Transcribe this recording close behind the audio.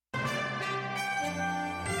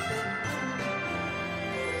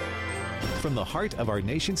From the heart of our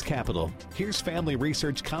nation's capital, here's Family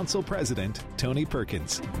Research Council President Tony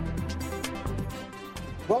Perkins.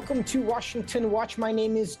 Welcome to Washington Watch. My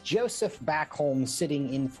name is Joseph Backholm,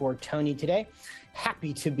 sitting in for Tony today.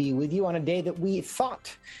 Happy to be with you on a day that we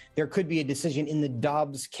thought there could be a decision in the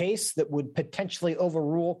Dobbs case that would potentially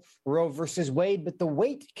overrule Roe versus Wade, but the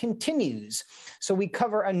wait continues. So we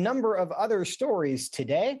cover a number of other stories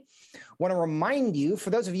today. Want to remind you,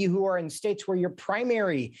 for those of you who are in states where your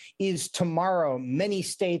primary is tomorrow, many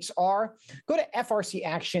states are, go to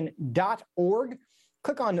frcaction.org.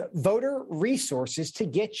 Click on voter resources to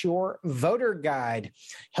get your voter guide.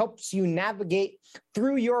 Helps you navigate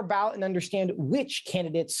through your ballot and understand which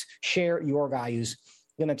candidates share your values.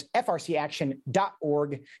 Then it's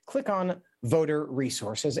frcaction.org. Click on voter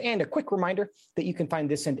resources. And a quick reminder that you can find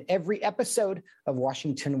this and every episode of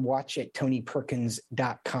Washington Watch at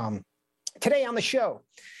tonyperkins.com. Today on the show,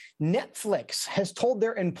 Netflix has told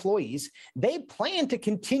their employees they plan to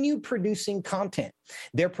continue producing content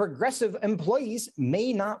their progressive employees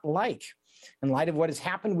may not like. In light of what has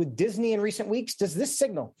happened with Disney in recent weeks, does this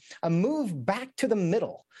signal a move back to the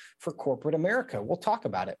middle for corporate America? We'll talk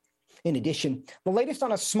about it. In addition, the latest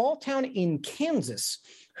on a small town in Kansas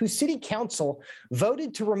whose city council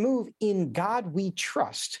voted to remove "In God We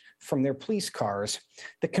Trust" from their police cars.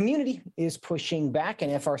 The community is pushing back,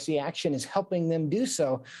 and FRC Action is helping them do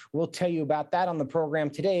so. We'll tell you about that on the program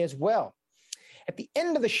today as well. At the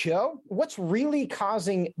end of the show, what's really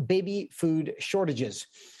causing baby food shortages?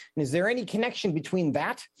 And is there any connection between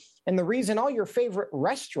that and the reason all your favorite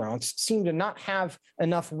restaurants seem to not have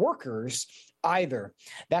enough workers either?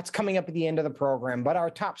 That's coming up at the end of the program. But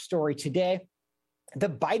our top story today, the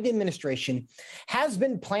Biden administration has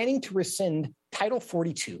been planning to rescind Title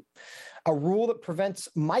 42, a rule that prevents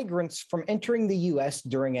migrants from entering the U.S.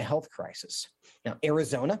 during a health crisis. Now,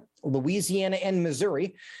 Arizona, Louisiana, and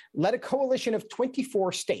Missouri led a coalition of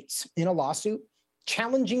 24 states in a lawsuit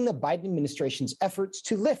challenging the Biden administration's efforts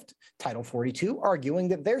to lift Title 42, arguing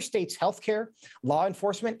that their state's healthcare, law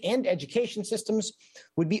enforcement, and education systems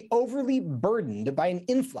would be overly burdened by an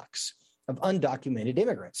influx of undocumented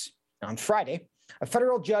immigrants. On Friday, a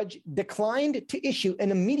federal judge declined to issue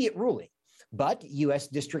an immediate ruling, but U.S.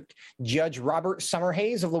 District Judge Robert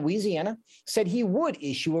Summerhays of Louisiana said he would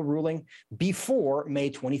issue a ruling before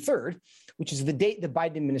May 23rd, which is the date the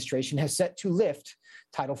Biden administration has set to lift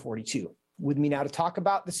Title 42. With me now to talk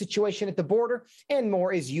about the situation at the border and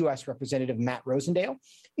more is U.S. Representative Matt Rosendale.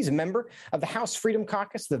 He's a member of the House Freedom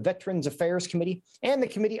Caucus, the Veterans Affairs Committee, and the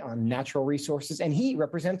Committee on Natural Resources, and he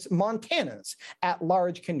represents Montana's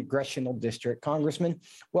at-large congressional district. Congressman,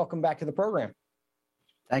 welcome back to the program.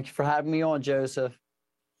 Thank you for having me on, Joseph.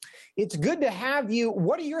 It's good to have you.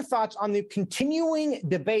 What are your thoughts on the continuing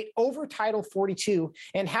debate over Title 42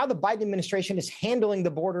 and how the Biden administration is handling the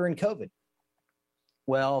border and COVID?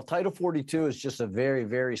 Well, Title 42 is just a very,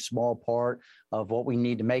 very small part of what we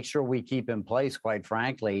need to make sure we keep in place, quite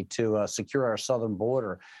frankly, to secure our southern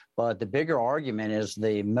border. But the bigger argument is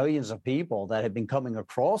the millions of people that have been coming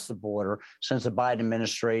across the border since the Biden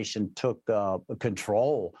administration took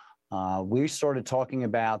control. We started talking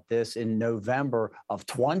about this in November of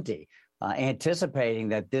 20. Anticipating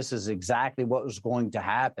that this is exactly what was going to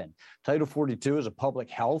happen. Title 42 is a public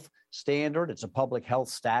health standard. It's a public health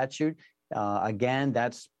statute. Again,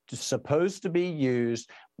 that's supposed to be used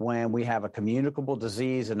when we have a communicable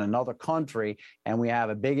disease in another country and we have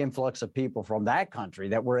a big influx of people from that country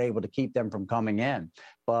that we're able to keep them from coming in.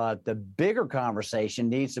 But the bigger conversation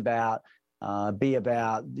needs to be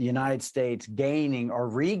about the United States gaining or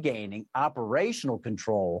regaining operational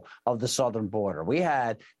control of the southern border. We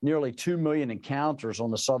had nearly 2 million encounters on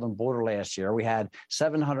the southern border last year. We had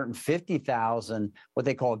 750,000 what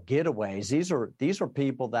they call getaways. These are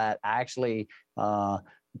people that actually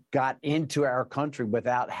got into our country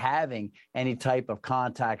without having any type of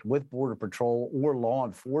contact with Border Patrol or law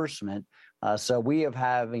enforcement. So we are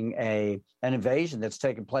having an invasion that's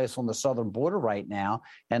taking place on the southern border right now.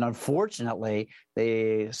 And unfortunately,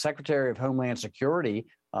 the Secretary of Homeland Security,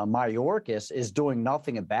 Mayorkas, is doing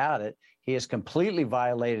nothing about it. He has completely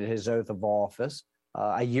violated his oath of office.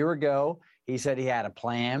 A year ago, he said he had a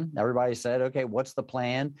plan. Everybody said, okay, what's the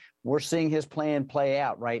plan? We're seeing his plan play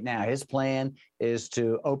out right now. His plan is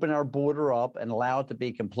to open our border up and allow it to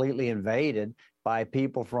be completely invaded by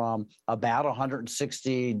people from about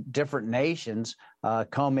 160 different nations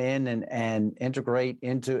come in and integrate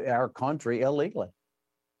into our country illegally.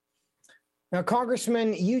 Now,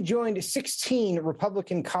 Congressman, you joined 16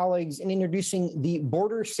 Republican colleagues in introducing the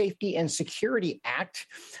Border Safety and Security Act.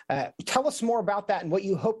 Tell us more about that and what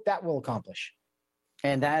you hope that will accomplish.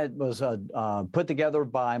 And that was put together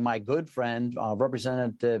by my good friend,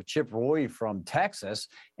 Representative Chip Roy from Texas.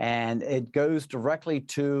 And it goes directly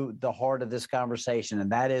to the heart of this conversation,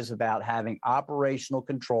 and that is about having operational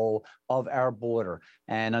control of our border.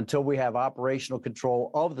 And until we have operational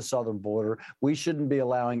control of the southern border, we shouldn't be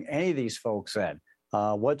allowing any of these folks in.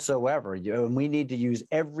 Whatsoever. And we need to use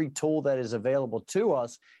every tool that is available to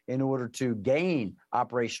us in order to gain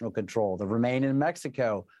operational control. The Remain in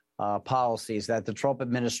Mexico policies that the Trump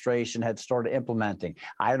administration had started implementing.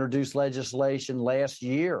 I introduced legislation last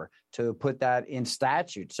year to put that in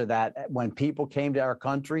statute so that when people came to our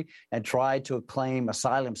country and tried to claim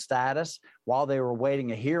asylum status while they were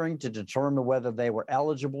waiting a hearing to determine whether they were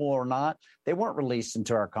eligible or not, they weren't released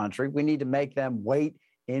into our country. We need to make them wait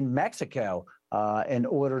in Mexico in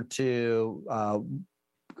order to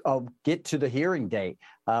get to the hearing date.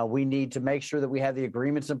 We need to make sure that we have the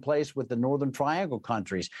agreements in place with the Northern Triangle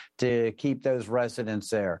countries to keep those residents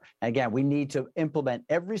there. And again, we need to implement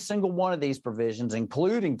every single one of these provisions,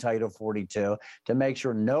 including Title 42, to make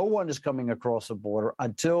sure no one is coming across the border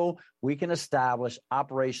until we can establish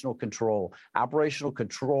operational control. Operational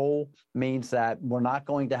control means that we're not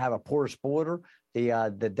going to have a porous border.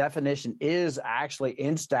 The definition is actually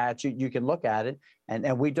in statute. You can look at it,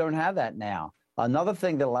 and we don't have that now. Another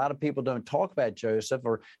thing that a lot of people don't talk about, Joseph,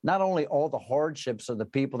 are not only all the hardships of the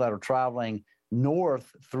people that are traveling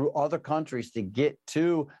north through other countries to get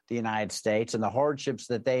to the United States and the hardships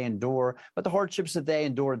that they endure, but the hardships that they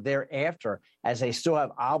endure thereafter as they still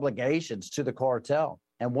have obligations to the cartel.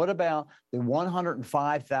 And what about the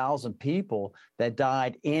 105,000 people that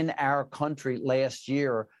died in our country last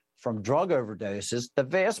year from drug overdoses, the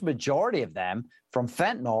vast majority of them from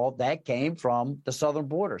fentanyl that came from the southern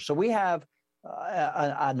border? So we have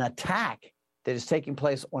an attack that is taking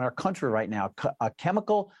place on our country right now, a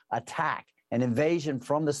chemical attack, an invasion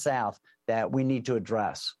from the south that we need to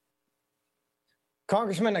address.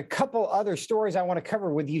 Congressman, a couple other stories I want to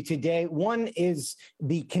cover with you today. One is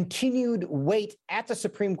the continued wait at the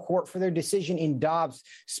Supreme Court for their decision in Dobbs.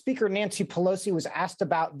 Speaker Nancy Pelosi was asked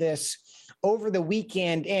about this over the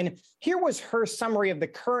weekend, and here was her summary of the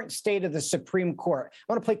current state of the Supreme Court.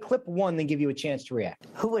 I want to play clip one, then give you a chance to react.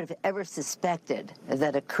 Who would have ever suspected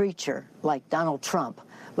that a creature like Donald Trump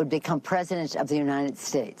would become president of the United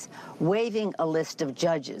States, waiving a list of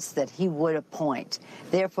judges that he would appoint,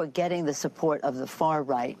 therefore getting the support of the far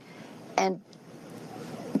right, and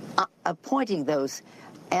appointing those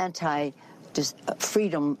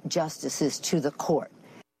anti-freedom justices to the court?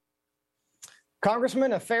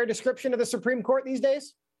 Congressman, a fair description of the Supreme Court these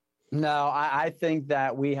days? No, I think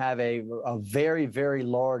that we have a very, very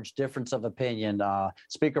large difference of opinion,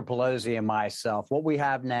 Speaker Pelosi and myself. What we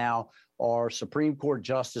have now are Supreme Court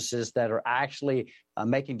justices that are actually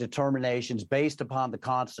making determinations based upon the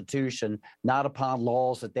Constitution, not upon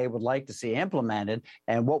laws that they would like to see implemented.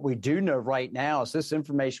 And what we do know right now is this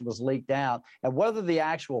information was leaked out, and whether the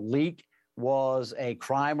actual leak was a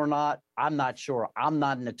crime or not, I'm not sure. I'm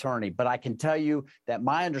not an attorney, but I can tell you that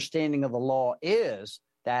my understanding of the law is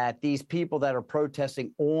that these people that are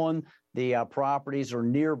protesting on the properties or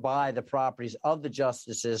nearby the properties of the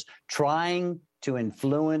justices, trying to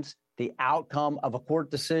influence the outcome of a court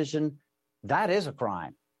decision, that is a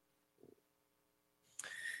crime.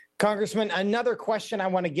 Congressman, another question I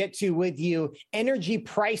want to get to with you. Energy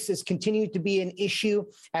prices continue to be an issue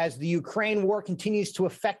as the Ukraine war continues to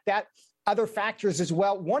affect that. Other factors as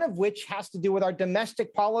well, one of which has to do with our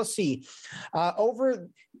domestic policy. Over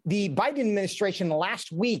the Biden administration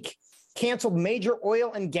last week canceled major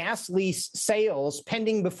oil and gas lease sales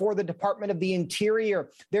pending before the Department of the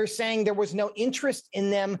Interior. They're saying there was no interest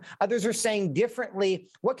in them. Others are saying differently.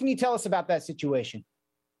 What can you tell us about that situation?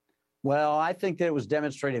 Well, I think that it was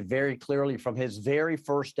demonstrated very clearly from his very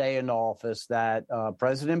first day in office that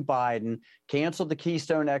President Biden canceled the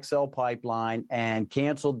Keystone XL pipeline and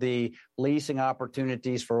canceled the leasing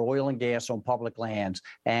opportunities for oil and gas on public lands.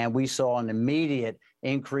 And we saw an immediate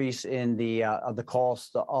increase in the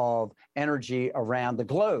cost of energy around the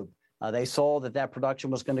globe. They saw that production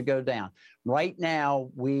was going to go down. Right now,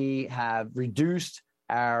 we have reduced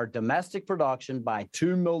our domestic production by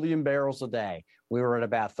 2 million barrels a day. We were at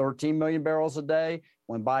about 13 million barrels a day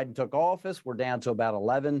when Biden took office. We're down to about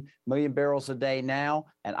 11 million barrels a day now.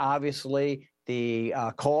 And obviously, the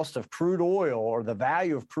cost of crude oil or the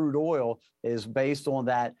value of crude oil is based on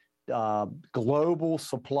that global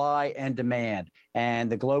supply and demand. And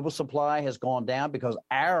the global supply has gone down because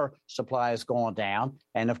our supply has gone down.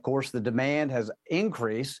 And of course, the demand has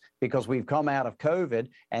increased because we've come out of COVID.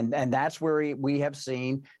 And that's where we have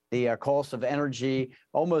seen the cost of energy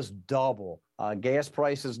almost double. Gas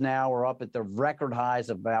prices now are up at the record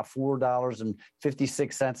highs of about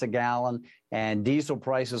 $4.56 a gallon, and diesel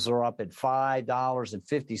prices are up at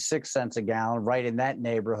 $5.56 a gallon, right in that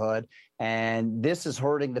neighborhood. And this is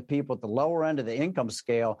hurting the people at the lower end of the income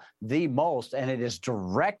scale the most, and it is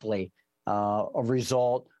directly a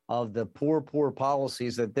result of the poor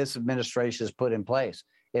policies that this administration has put in place.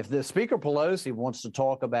 If the Speaker Pelosi wants to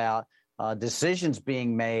talk about decisions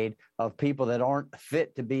being made of people that aren't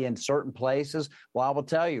fit to be in certain places, well, I will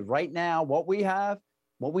tell you right now, what we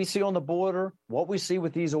see on the border, what we see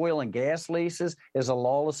with these oil and gas leases is a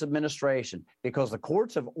lawless administration, because the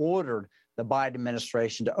courts have ordered the Biden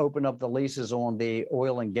administration to open up the leases on the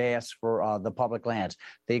oil and gas for the public lands.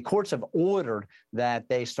 The courts have ordered that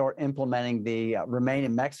they start implementing the Remain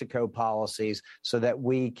in Mexico policies so that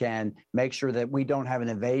we can make sure that we don't have an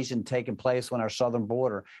invasion taking place on our southern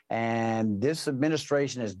border. And this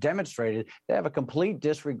administration has demonstrated they have a complete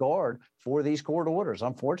disregard for these court orders,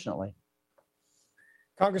 unfortunately.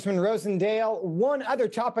 Congressman Rosendale, one other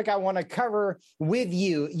topic I want to cover with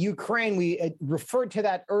you, Ukraine. We referred to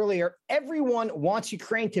that earlier. Everyone wants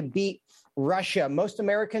Ukraine to beat Russia. Most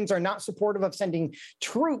Americans are not supportive of sending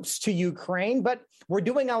troops to Ukraine, but we're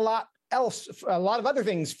doing a lot of other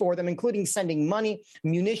things for them, including sending money,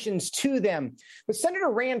 munitions to them. But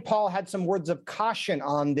Senator Rand Paul had some words of caution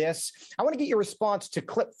on this. I want to get your response to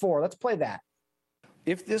clip 4. Let's play that.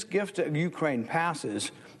 If this gift to Ukraine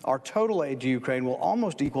passes, our total aid to Ukraine will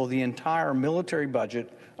almost equal the entire military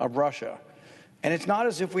budget of Russia. And it's not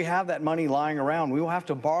as if we have that money lying around. We will have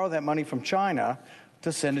to borrow that money from China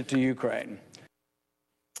to send it to Ukraine.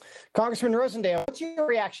 Congressman Rosendale, what's your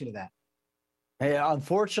reaction to that? Hey,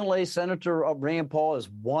 unfortunately, Senator Rand Paul is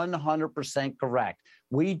 100% correct.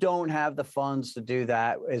 We don't have the funds to do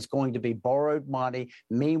that. It's going to be borrowed money.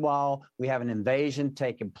 Meanwhile, we have an invasion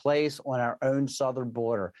taking place on our own southern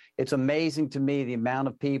border. It's amazing to me the amount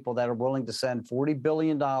of people that are willing to send $40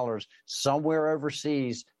 billion somewhere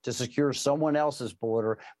overseas to secure someone else's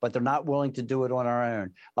border, but they're not willing to do it on our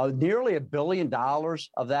own. Nearly $1 billion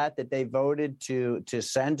of that they voted to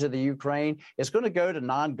send to the Ukraine is going to go to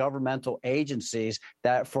non-governmental agencies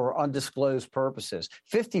that for undisclosed purposes.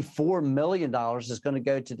 $54 million is going to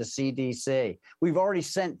go to the CDC. We've already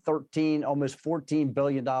sent almost $14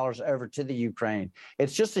 billion over to the Ukraine.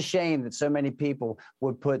 It's just a shame that so many people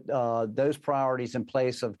would put those priorities in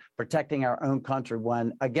place of protecting our own country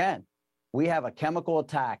when, again, we have a chemical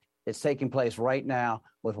attack that's taking place right now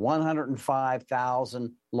with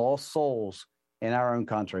 105,000 lost souls in our own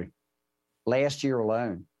country last year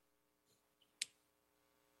alone.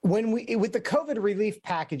 With the COVID relief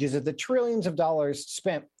packages of the trillions of dollars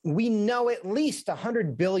spent, we know at least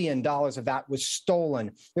 $100 billion of that was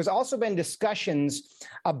stolen. There's also been discussions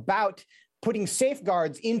about putting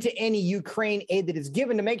safeguards into any Ukraine aid that is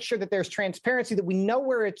given to make sure that there's transparency, that we know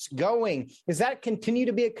where it's going. Does that continue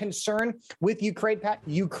to be a concern with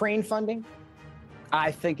Ukraine funding?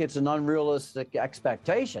 I think it's an unrealistic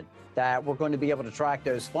expectation that we're going to be able to track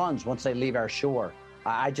those funds once they leave our shore.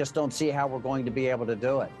 I just don't see how we're going to be able to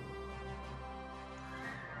do it.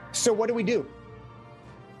 So what do we do?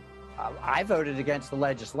 I voted against the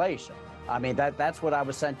legislation. I mean, that's what I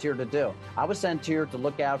was sent here to do. I was sent here to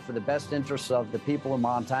look out for the best interests of the people in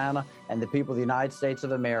Montana and the people of the United States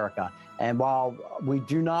of America. And while we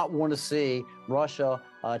do not want to see Russia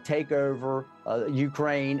take over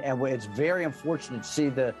Ukraine, and it's very unfortunate to see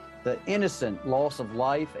the innocent loss of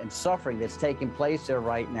life and suffering that's taking place there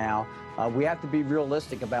right now, we have to be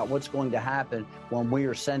realistic about what's going to happen when we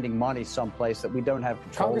are sending money someplace that we don't have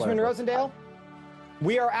control Congressman over. Rosendale,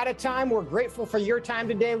 we are out of time. We're grateful for your time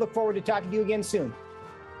today. Look forward to talking to you again soon.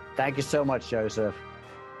 Thank you so much, Joseph.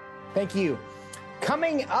 Thank you.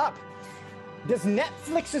 Coming up, does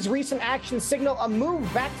Netflix's recent action signal a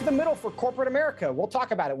move back to the middle for corporate America? We'll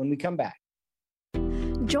talk about it when we come back.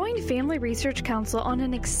 Join Family Research Council on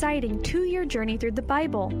an exciting 2-year journey through the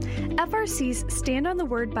Bible. FRC's Stand on the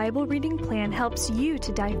Word Bible reading plan helps you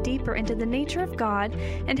to dive deeper into the nature of God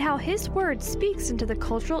and how His Word speaks into the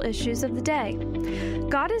cultural issues of the day.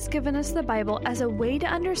 God has given us the Bible as a way to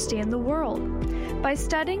understand the world. By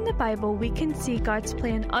studying the Bible, we can see God's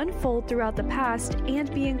plan unfold throughout the past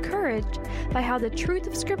and be encouraged by how the truth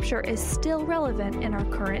of Scripture is still relevant in our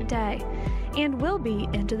current day and will be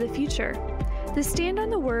into the future. The Stand on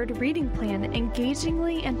the Word reading plan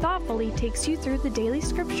engagingly and thoughtfully takes you through the daily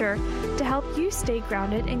scripture to help you stay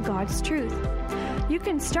grounded in God's truth. You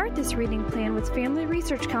can start this reading plan with Family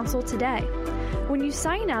Research Council today. When you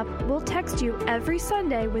sign up, we'll text you every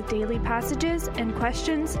Sunday with daily passages and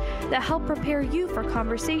questions that help prepare you for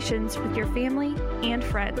conversations with your family and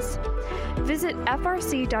friends. Visit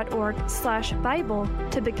frc.org/Bible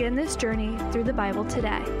to begin this journey through the Bible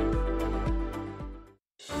today.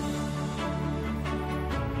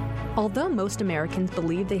 Although most Americans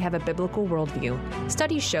believe they have a biblical worldview,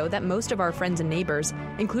 studies show that most of our friends and neighbors,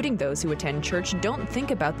 including those who attend church, don't think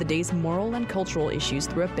about the day's moral and cultural issues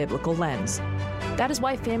through a biblical lens. That is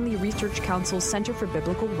why Family Research Council's Center for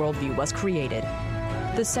Biblical Worldview was created.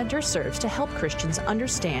 The center serves to help Christians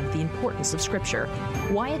understand the importance of Scripture,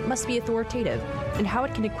 why it must be authoritative, and how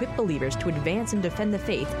it can equip believers to advance and defend the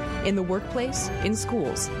faith in the workplace, in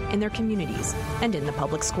schools, in their communities, and in the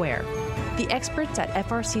public square. The experts at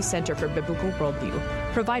FRC Center for Biblical Worldview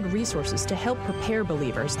provide resources to help prepare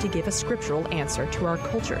believers to give a scriptural answer to our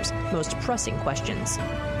culture's most pressing questions.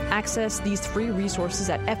 Access these free resources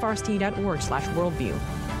at frc.org/worldview.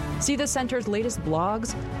 See the Center's latest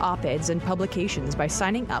blogs, op-eds, and publications by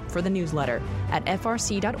signing up for the newsletter at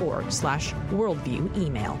frc.org/worldview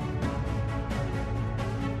email.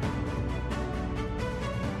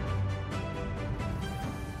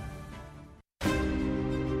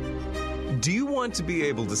 Do you want to be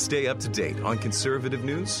able to stay up to date on conservative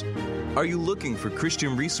news? Are you looking for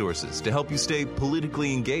Christian resources to help you stay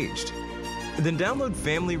politically engaged? Then download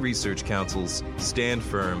Family Research Council's Stand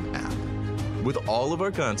Firm app. With all of our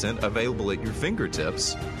content available at your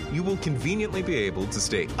fingertips, you will conveniently be able to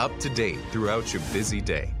stay up to date throughout your busy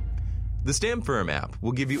day. The Stand Firm app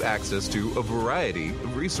will give you access to a variety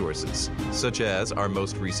of resources, such as our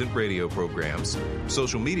most recent radio programs,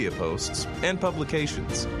 social media posts, and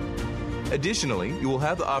publications. Additionally, you will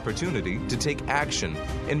have the opportunity to take action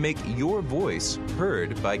and make your voice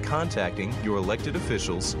heard by contacting your elected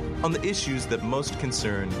officials on the issues that most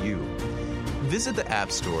concern you. Visit the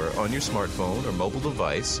App Store on your smartphone or mobile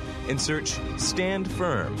device and search Stand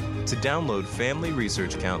Firm to download Family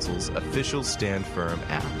Research Council's official Stand Firm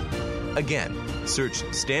app. Again, search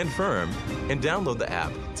Stand Firm and download the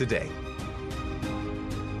app today.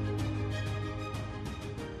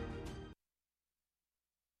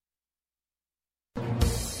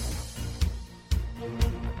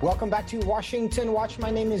 Welcome back to Washington Watch. My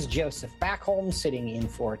name is Joseph Backholm, sitting in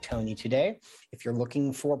for Tony today. If you're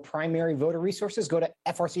looking for primary voter resources, go to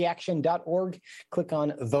frcaction.org, click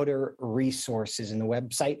on voter resources, and the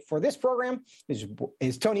website for this program is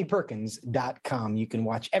tonyperkins.com. You can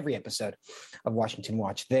watch every episode of Washington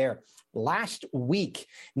Watch there. Last week,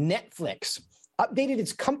 Netflix updated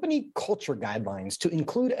its company culture guidelines to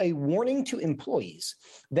include a warning to employees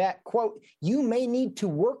that, quote, you may need to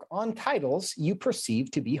work on titles you perceive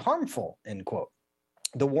to be harmful, end quote.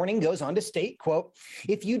 The warning goes on to state, quote,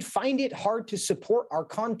 if you'd find it hard to support our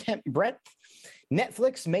content breadth,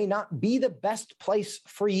 Netflix may not be the best place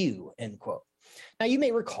for you, end quote. Now, you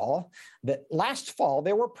may recall that last fall,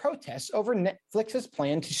 there were protests over Netflix's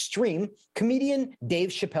plan to stream comedian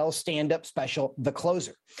Dave Chappelle's stand-up special, The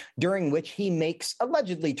Closer, during which he makes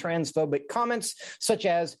allegedly transphobic comments such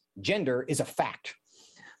as, gender is a fact.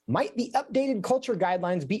 Might the updated culture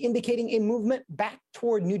guidelines be indicating a movement back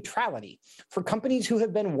toward neutrality for companies who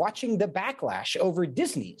have been watching the backlash over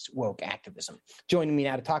Disney's woke activism? Joining me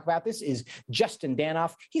now to talk about this is Justin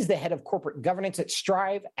Danhof. He's the head of corporate governance at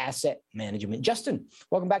Strive Asset Management. Justin,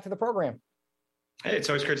 welcome back to the program. Hey, it's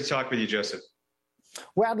always great to talk with you, Joseph.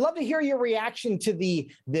 Well, I'd love to hear your reaction to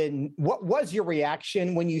what was your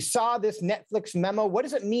reaction when you saw this Netflix memo? What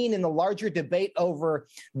does it mean in the larger debate over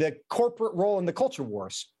the corporate role in the culture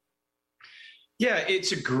wars? Yeah,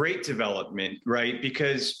 it's a great development, right?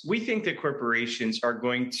 Because we think that corporations are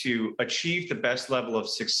going to achieve the best level of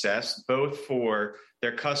success, both for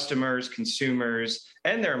their customers, consumers,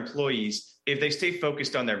 and their employees, if they stay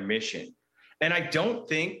focused on their mission. And I don't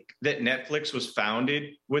think that Netflix was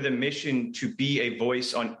founded with a mission to be a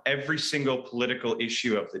voice on every single political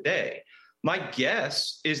issue of the day. My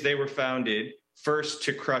guess is they were founded first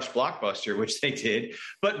to crush Blockbuster, which they did,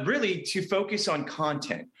 but really to focus on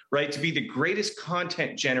content, right? To be the greatest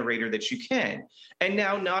content generator that you can. And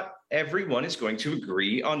now not everyone is going to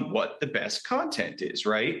agree on what the best content is,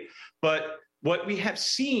 right? But what we have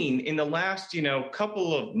seen in the last,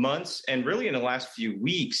 couple of months and really in the last few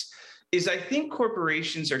weeks is I think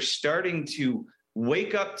corporations are starting to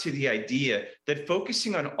wake up to the idea that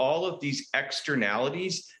focusing on all of these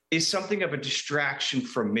externalities is something of a distraction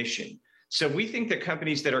from mission. So we think that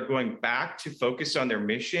companies that are going back to focus on their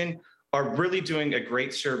mission are really doing a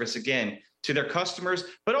great service, again, to their customers,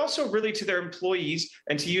 but also really to their employees.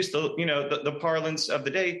 And to use the parlance of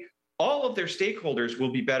the day, all of their stakeholders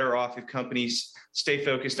will be better off if companies stay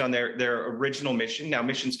focused on their original mission. Now,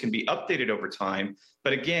 missions can be updated over time.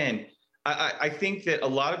 But again, I think that a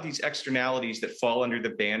lot of these externalities that fall under the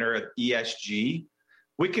banner of ESG,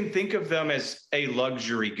 we can think of them as a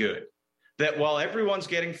luxury good. That while everyone's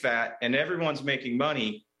getting fat and everyone's making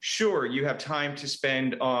money, sure, you have time to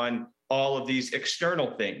spend on all of these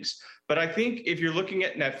external things. But I think if you're looking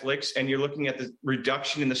at Netflix and you're looking at the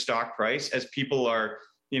reduction in the stock price as people are,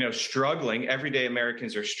 struggling, everyday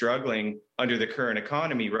Americans are struggling under the current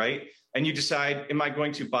economy, right? And you decide, am I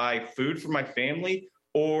going to buy food for my family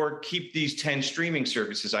or keep these 10 streaming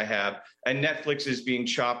services I have? And Netflix is being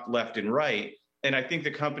chopped left and right. And I think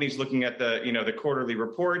the company's looking at the quarterly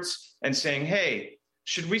reports and saying, hey,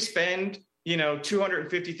 should we spend,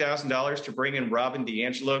 $250,000 to bring in Robin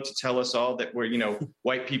DiAngelo to tell us all that we're,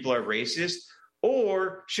 white people are racist?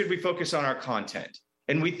 Or should we focus on our content?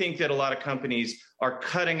 And we think that a lot of companies are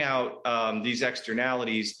cutting out these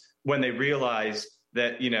externalities when they realize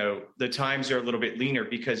that, the times are a little bit leaner,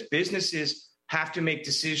 because businesses have to make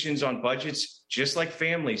decisions on budgets just like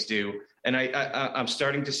families do. And I'm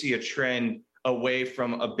starting to see a trend away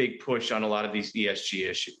from a big push on a lot of these ESG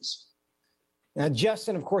issues. Now,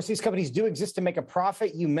 Justin, of course, these companies do exist to make a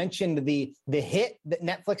profit. You mentioned the hit that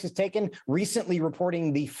Netflix has taken, recently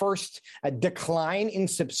reporting the first decline in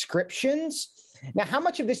subscriptions. Now, how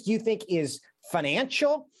much of this do you think is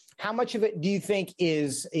financial? How much of it do you think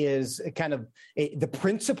is kind of the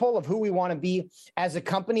principle of who we want to be as a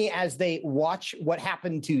company as they watch what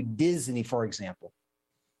happened to Disney, for example?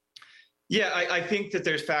 Yeah, I think that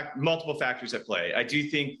there's multiple factors at play. I do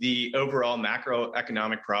think the overall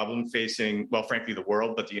macroeconomic problem facing, well, frankly, the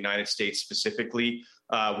world, but the United States specifically,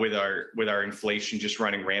 with our inflation just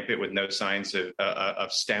running rampant with no signs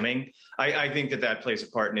of stemming, I think that plays a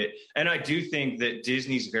part in it. And I do think that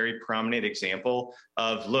Disney's a very prominent example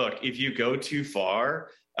of, look, if you go too far,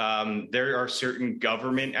 there are certain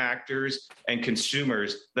government actors and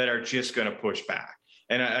consumers that are just going to push back.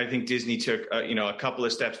 And I think Disney took, a couple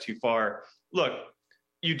of steps too far. Look,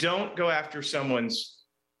 you don't go after someone's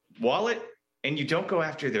wallet and you don't go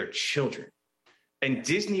after their children. And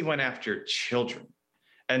Disney went after children.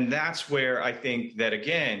 And that's where I think that,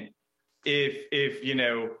 again, if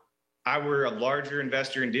I were a larger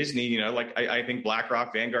investor in Disney, I think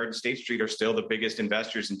BlackRock, Vanguard, and State Street are still the biggest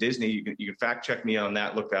investors in Disney. You can fact check me on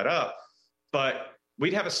that, look that up. But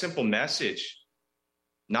we'd have a simple message: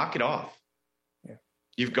 knock it off.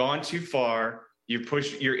 You've gone too far.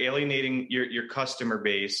 You're alienating your customer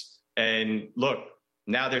base. And look,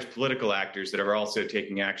 now there's political actors that are also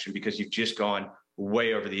taking action because you've just gone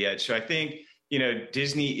way over the edge. So I think,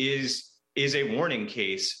 Disney is a warning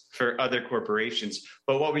case for other corporations.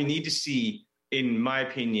 But what we need to see, in my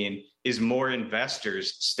opinion, is more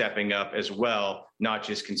investors stepping up as well, not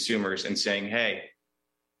just consumers, and saying, hey,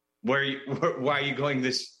 why are you going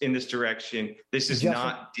in this direction? This is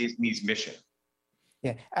not Disney's mission.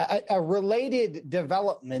 Yeah, a related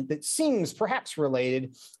development that seems perhaps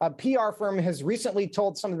related. A PR firm has recently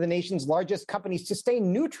told some of the nation's largest companies to stay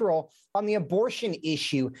neutral on the abortion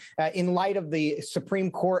issue in light of the Supreme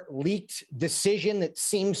Court leaked decision that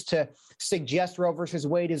seems to suggest Roe versus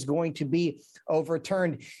Wade is going to be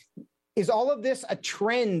overturned. Is all of this a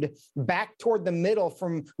trend back toward the middle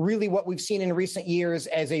from really what we've seen in recent years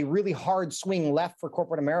as a really hard swing left for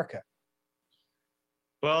corporate America?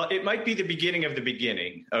 Well, it might be the beginning of the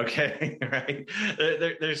beginning, okay, right?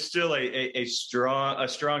 There's still a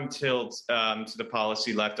strong tilt to the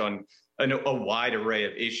policy left on a wide array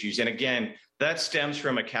of issues. And again, that stems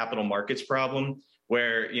from a capital markets problem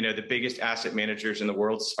where, the biggest asset managers in the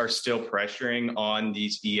world are still pressuring on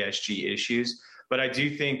these ESG issues. But I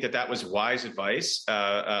do think that was wise advice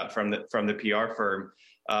from the PR firm.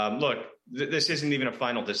 Look, this isn't even a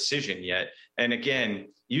final decision yet. And again,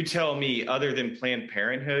 you tell me, other than Planned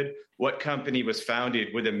Parenthood, what company was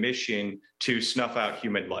founded with a mission to snuff out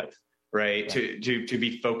human life, right? To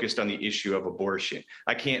be focused on the issue of abortion.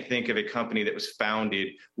 I can't think of a company that was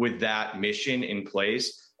founded with that mission in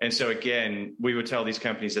place. And so again, we would tell these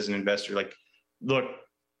companies as an investor, like, look,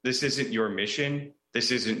 this isn't your mission.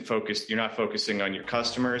 This isn't focused. You're not focusing on your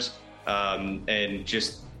customers, and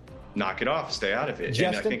just knock it off, stay out of it. Justin,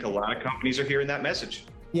 and I think a lot of companies are hearing that message.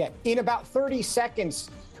 Yeah. In about 30 seconds,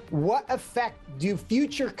 what effect do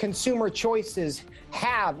future consumer choices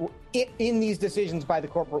have in these decisions by the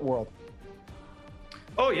corporate world?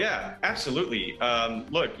 Oh, yeah, absolutely.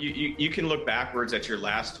 Look, you can look backwards at your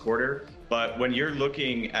last quarter, but when you're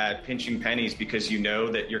looking at pinching pennies because you know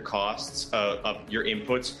that your costs of your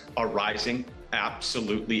inputs are rising,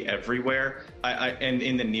 absolutely everywhere. And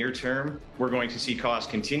in the near term, we're going to see costs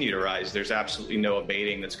continue to rise. There's absolutely no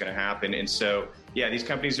abating that's going to happen. And so, yeah, these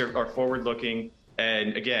companies are forward-looking.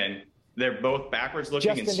 And again, they're both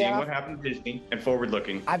backwards-looking and seeing what happened to Disney, and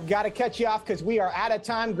forward-looking. I've got to cut you off because we are out of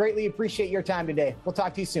time. Greatly appreciate your time today. We'll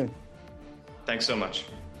talk to you soon. Thanks so much.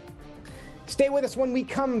 Stay with us when we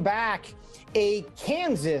come back. A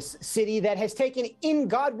Kansas city that has taken "In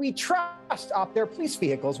God We Trust" off their police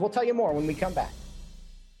vehicles. We'll tell you more when we come back.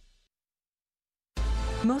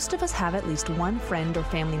 Most of us have at least one friend or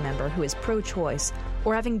family member who is pro-choice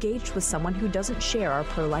or have engaged with someone who doesn't share our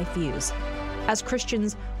pro-life views. As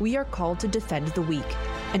Christians, we are called to defend the weak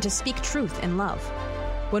and to speak truth in love.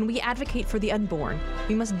 When we advocate for the unborn,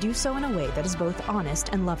 we must do so in a way that is both honest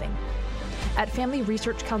and loving. At Family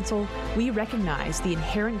Research Council, we recognize the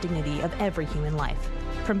inherent dignity of every human life,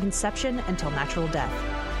 from conception until natural death.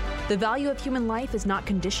 The value of human life is not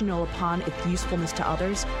conditional upon its usefulness to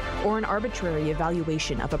others or an arbitrary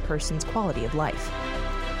evaluation of a person's quality of life.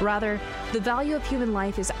 Rather, the value of human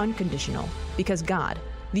life is unconditional because God,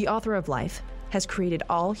 the author of life, has created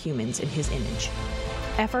all humans in his image.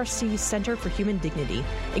 FRC's Center for Human Dignity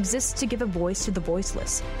exists to give a voice to the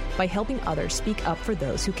voiceless by helping others speak up for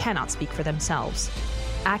those who cannot speak for themselves.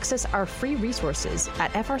 Access our free resources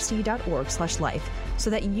at frc.org/life so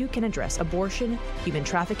that you can address abortion, human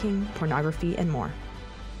trafficking, pornography, and more.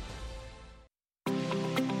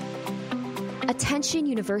 Attention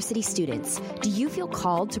university students, do you feel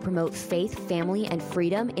called to promote faith, family, and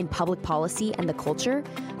freedom in public policy and the culture?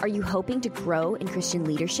 Are you hoping to grow in Christian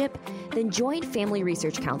leadership? Then join Family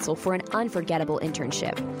Research Council for an unforgettable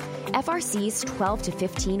internship. FRC's 12 to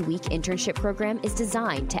 15-week internship program is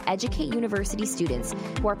designed to educate university students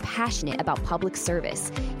who are passionate about public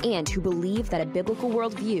service and who believe that a biblical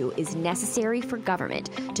worldview is necessary for government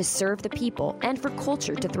to serve the people and for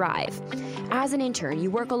culture to thrive. As an intern, you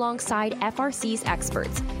work alongside FRC's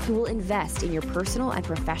experts who will invest in your personal and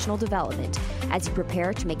professional development as you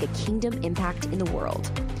prepare to make a kingdom impact in the world.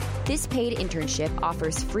 This paid internship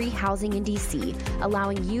offers free housing in D.C.,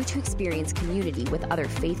 allowing you to experience community with other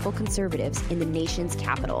faithful conservatives in the nation's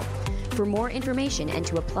capital. For more information and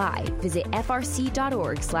to apply, visit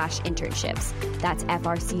frc.org/internships. That's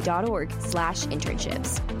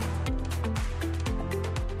frc.org/internships.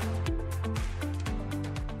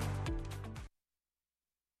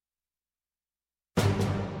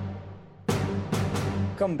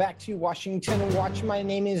 Welcome back to Washington Watch. My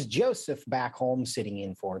name is Joseph Backholm, sitting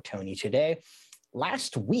in for Tony today.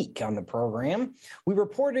 Last week on the program, we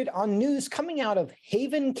reported on news coming out of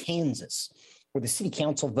Haven, Kansas, where the city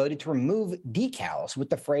council voted to remove decals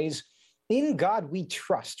with the phrase, "In God We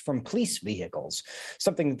Trust," from police vehicles,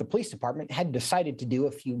 something that the police department had decided to do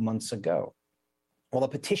a few months ago. Well, a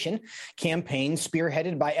petition campaign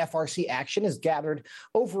spearheaded by FRC Action has gathered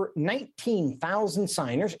over 19,000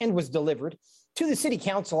 signers and was delivered to the city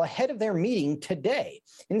council ahead of their meeting today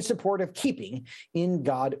in support of keeping "In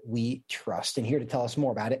God We Trust." And here to tell us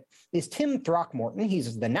more about it is Tim Throckmorton.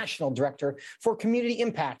 He's the National Director for Community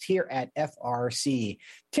Impact here at FRC.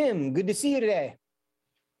 Tim, good to see you today.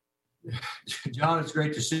 John, it's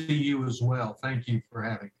great to see you as well. Thank you for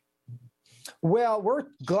having me. Well, we're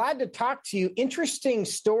glad to talk to you. Interesting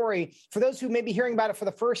story. For those who may be hearing about it for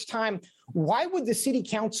the first time, why would the city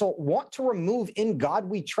council want to remove "In God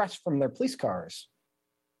We Trust" from their police cars?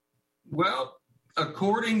 Well,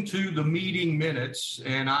 according to the meeting minutes,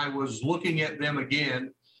 and I was looking at them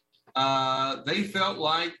again, they felt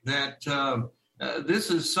like that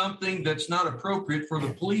this is something that's not appropriate for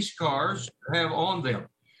the police cars to have on them.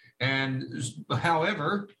 And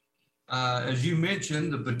however, as you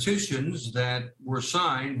mentioned, the petitions that were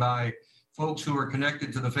signed by folks who are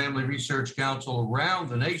connected to the Family Research Council around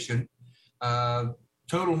the nation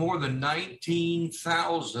total more than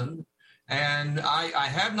 19,000. And I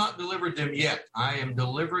have not delivered them yet. I am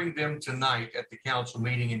delivering them tonight at the council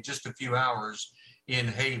meeting in just a few hours in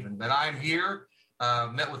Haven. But I'm here,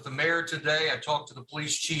 met with the mayor today. I talked to the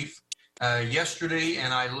police chief yesterday,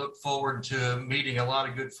 and I look forward to meeting a lot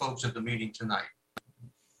of good folks at the meeting tonight.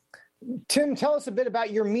 Tim, tell us a bit about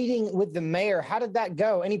your meeting with the mayor. How did that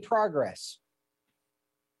go? Any progress?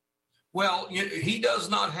 Well, he does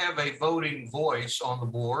not have a voting voice on the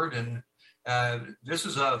board, and this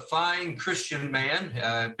is a fine Christian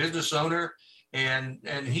man, business owner, and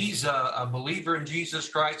he's a believer in Jesus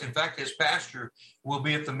Christ. In fact, his pastor will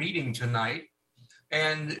be at the meeting tonight.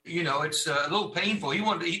 And, it's a little painful.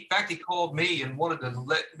 In fact, he called me and wanted to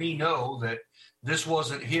let me know that this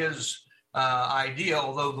wasn't his idea,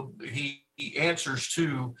 although he answers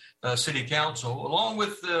to city council, along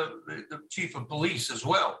with the chief of police as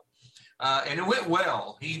well. and it went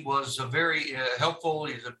well. He was very helpful.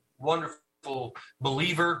 He's a wonderful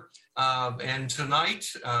believer. And tonight,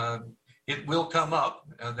 it will come up.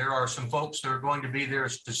 There are some folks that are going to be there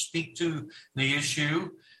to speak to the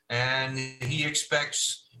issue, and he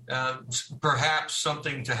expects perhaps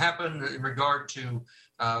something to happen in regard to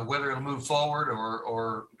whether it'll move forward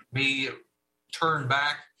or be turned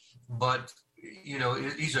back. But, you know,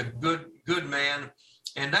 he's a good man.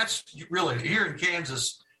 And that's really, here in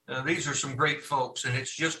Kansas, these are some great folks. And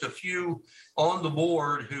it's just a few on the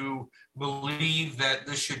board who believe that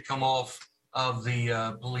this should come off of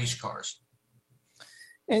the police cars.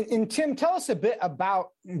 And Tim, tell us a bit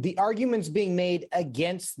about the arguments being made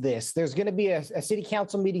against this. There's going to be a city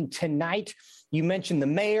council meeting tonight. You mentioned the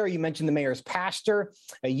mayor. You mentioned the mayor's pastor.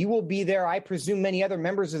 You will be there. I presume many other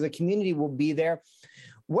members of the community will be there.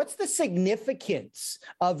 What's the significance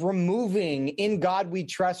of removing "In God We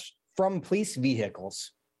Trust" from police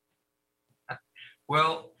vehicles?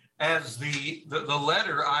 Well, as the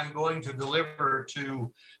letter I'm going to deliver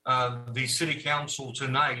to the city council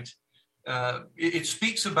tonight, it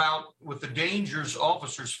speaks about with the dangers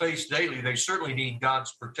officers face daily, they certainly need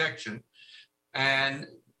God's protection. And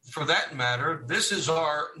for that matter, this is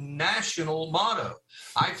our national motto.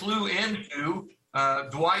 I flew into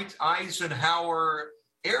Dwight Eisenhower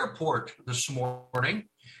Airport this morning,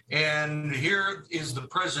 and here is the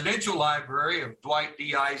Presidential Library of Dwight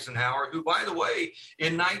D. Eisenhower, who, by the way,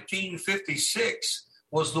 in 1956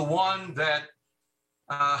 was the one that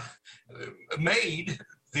made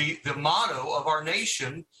the motto of our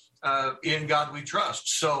nation, "In God We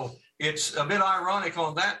Trust." So it's a bit ironic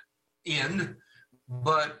on that end,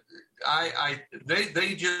 but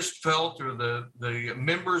they just felt, or the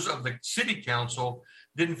members of the city council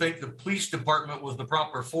didn't think the police department was the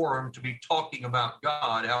proper forum to be talking about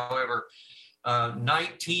God. However, over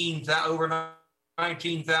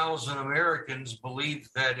 19,000 Americans believe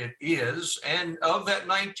that it is. And of that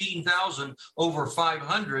 19,000, over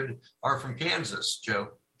 500 are from Kansas,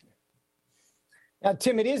 Joe. Now,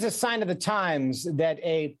 Tim, it is a sign of the times that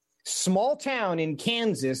a small town in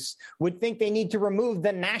Kansas would think they need to remove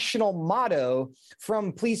the national motto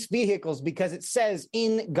from police vehicles because it says,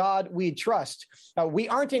 "In God We Trust." We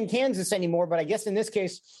aren't in Kansas anymore, but I guess in this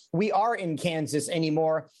case, we are in Kansas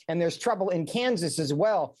anymore, and there's trouble in Kansas as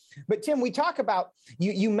well. But Tim, we talk about,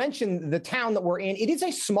 you mentioned the town that we're in. It is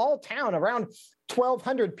a small town, around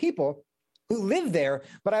 1,200 people who live there.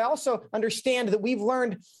 But I also understand that we've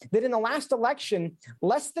learned that in the last election,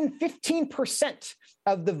 less than 15%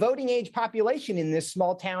 of the voting age population in this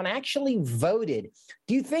small town actually voted.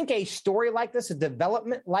 Do you think a story like this, a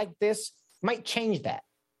development like this, might change that?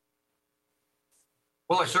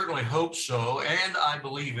 Well, I certainly hope so, and I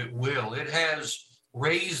believe it will. It has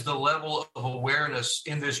raised the level of awareness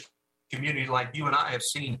in this community like you and I have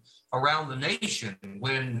seen around the nation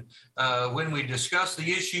when we discuss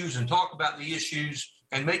the issues and talk about the issues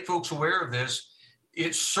and make folks aware of this.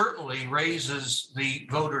 It certainly raises the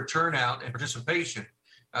voter turnout and participation.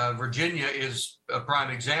 Virginia is a prime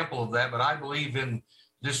example of that, but I believe in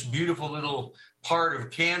this beautiful little part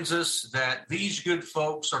of Kansas that these good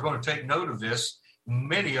folks are going to take note of this.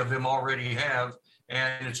 Many of them already have,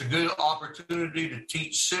 and it's a good opportunity to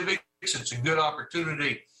teach civics. It's a good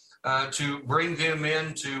opportunity to bring them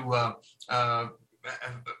into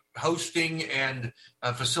hosting and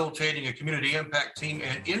facilitating a community impact team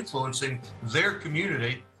and influencing their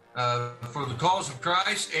community for the cause of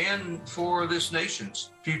Christ and for this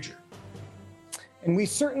nation's future. And we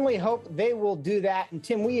certainly hope they will do that. And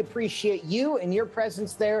Tim, we appreciate you and your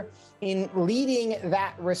presence there in leading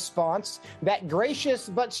that response, that gracious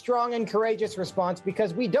but strong and courageous response,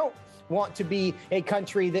 because we don't want to be a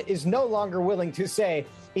country that is no longer willing to say,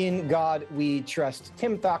 "In God we trust."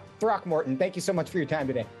 Tim Throckmorton, thank you so much for your time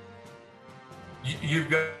today.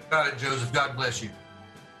 You've got it, Joseph. God bless you.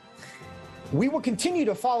 We will continue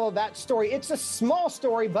to follow that story. It's a small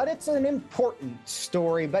story, but it's an important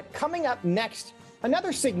story. But coming up next,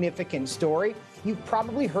 another significant story. You've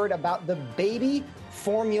probably heard about the baby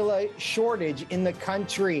formula shortage in the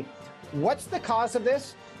country. What's the cause of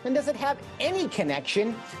this? And does it have any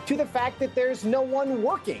connection to the fact that there's no one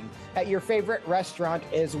working at your favorite restaurant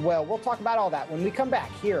as well? We'll talk about all that when we come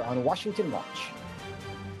back here on Washington Watch.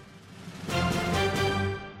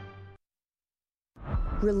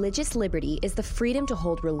 Religious liberty is the freedom to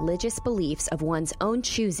hold religious beliefs of one's own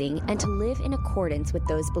choosing and to live in accordance with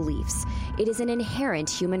those beliefs. It is an inherent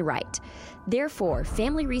human right. Therefore,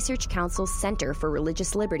 Family Research Council's Center for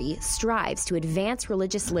Religious Liberty strives to advance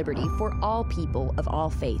religious liberty for all people of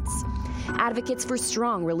all faiths. Advocates for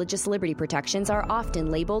strong religious liberty protections are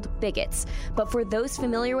often labeled bigots, but for those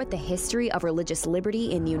familiar with the history of religious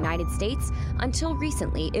liberty in the United States, until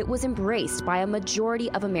recently it was embraced by a majority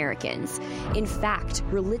of Americans. In fact,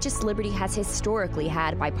 religious liberty has historically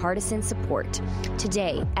had bipartisan support.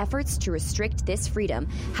 Today, efforts to restrict this freedom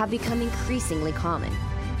have become increasingly common.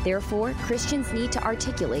 Therefore, Christians need to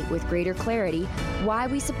articulate with greater clarity why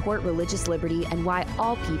we support religious liberty and why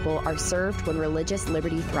all people are served when religious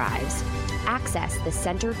liberty thrives. Access the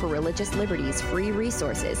Center for Religious Liberty's free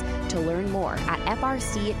resources to learn more at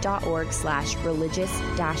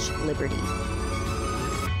frc.org/religious-liberty.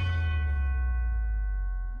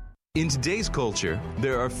 In today's culture,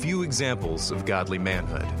 there are few examples of godly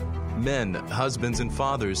manhood. Men, husbands, and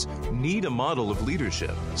fathers need a model of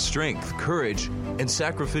leadership, strength, courage, and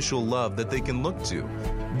sacrificial love that they can look to.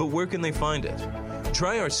 But where can they find it?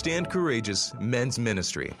 Try our Stand Courageous Men's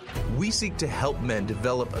Ministry. We seek to help men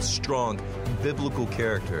develop a strong biblical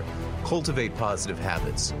character, cultivate positive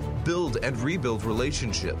habits, build and rebuild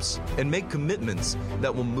relationships, and make commitments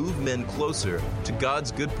that will move men closer to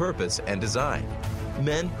God's good purpose and design.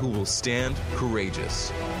 Men who will stand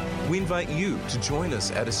courageous. We invite you to join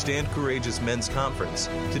us at a Stand Courageous Men's Conference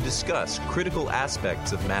to discuss critical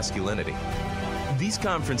aspects of masculinity. These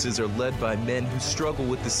conferences are led by men who struggle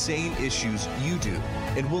with the same issues you do,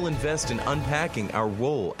 and will invest in unpacking our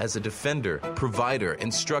role as a defender, provider,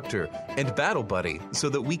 instructor, and battle buddy so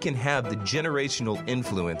that we can have the generational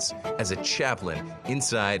influence as a chaplain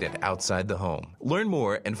inside and outside the home. Learn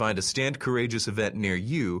more and find a Stand Courageous event near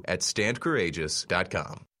you at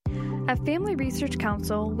standcourageous.com. At Family Research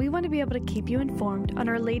Council, we want to be able to keep you informed on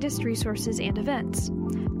our latest resources and events.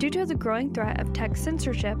 Due to the growing threat of tech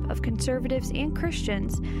censorship of conservatives and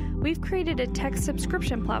Christians, we've created a tech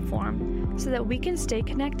subscription platform so that we can stay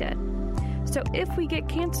connected. So if we get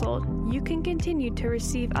canceled, you can continue to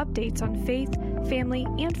receive updates on faith, family,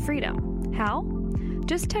 and freedom. How?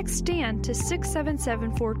 Just text STAND to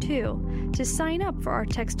 67742 to sign up for our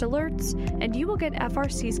text alerts, and you will get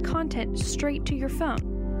FRC's content straight to your phone.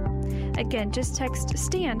 Again, just text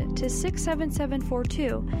STAND to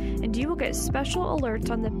 67742 and you will get special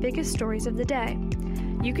alerts on the biggest stories of the day.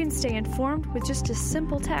 You can stay informed with just a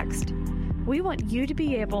simple text. We want you to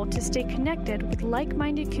be able to stay connected with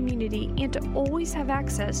like-minded community and to always have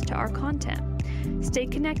access to our content. Stay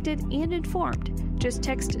connected and informed. Just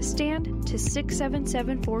text STAND to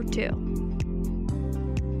 67742.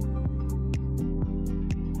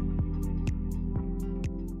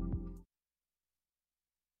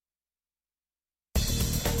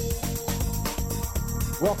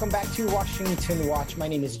 Welcome back to Washington Watch. My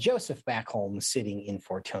name is Joseph Backholm, sitting in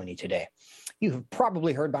for Tony today. You've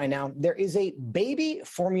probably heard by now, there is a baby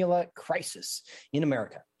formula crisis in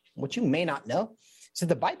America. What you may not know is that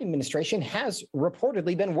the Biden administration has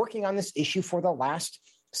reportedly been working on this issue for the last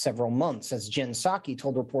several months, as Jen Psaki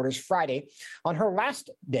told reporters Friday on her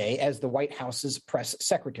last day as the White House's press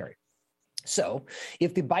secretary. So,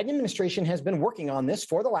 if the Biden administration has been working on this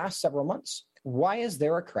for the last several months, why is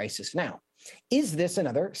there a crisis now? Is this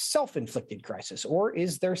another self-inflicted crisis, or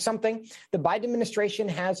is there something the Biden administration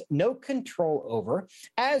has no control over,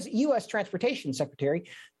 as U.S. Transportation Secretary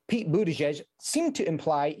Pete Buttigieg seemed to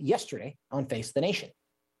imply yesterday on Face the Nation?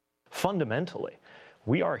 Fundamentally,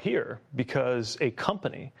 we are here because a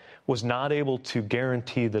company was not able to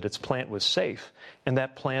guarantee that its plant was safe, and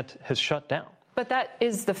that plant has shut down. But that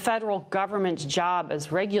is the federal government's job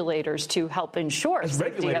as regulators to help ensure as safety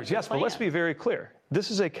regulators, of the yes, plant. But let's be very clear. This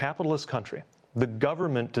is a capitalist country. The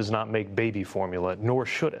government does not make baby formula, nor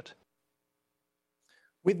should it.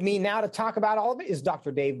 With me now to talk about all of it is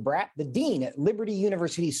Dr. Dave Brat, the dean at Liberty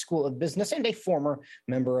University School of Business and a former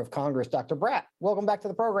member of Congress. Dr. Brat, welcome back to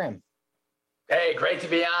the program. Hey, great to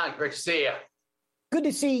be on. Great to see you. Good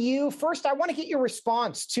to see you. First, I want to get your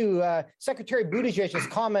response to Secretary Buttigieg's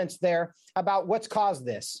comments there about what's caused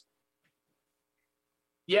this.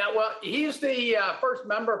 Yeah, well, he's the first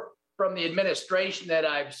member from the administration that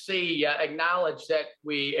I've seen acknowledge that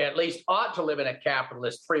we at least ought to live in a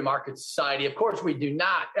capitalist free market society. Of course, we do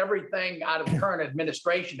not. Everything out of the current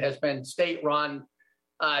administration has been state-run,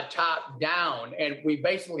 top-down, and we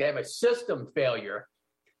basically have a system failure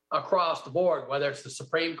across the board, whether it's the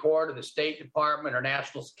Supreme Court or the State Department or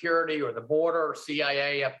national security or the border, or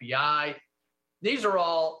CIA, FBI. These are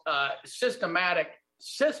all systematic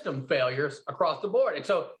system failures across the board. And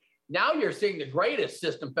so Now you're seeing the greatest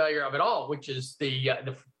system failure of it all, which is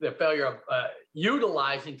the failure of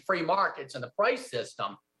utilizing free markets and the price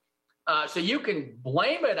system. So you can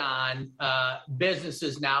blame it on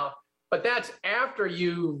businesses now, but that's after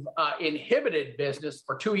you've inhibited business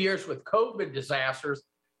for 2 years with COVID disasters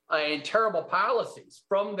and terrible policies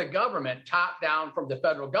from the government, top down from the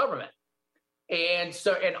federal government. And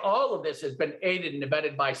all of this has been aided and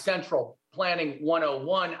abetted by Central Planning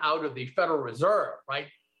 101 out of the Federal Reserve, right?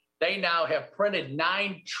 They now have printed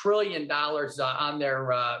 $9 trillion on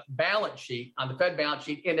their balance sheet, on the Fed balance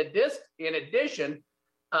sheet, in addition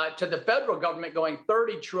to the federal government going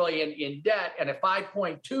 $30 trillion in debt and a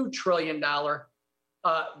 $5.2 trillion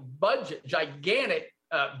gigantic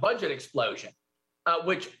budget explosion,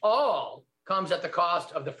 which all comes at the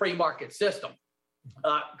cost of the free market system,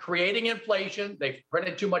 creating inflation. They've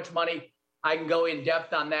printed too much money. I can go in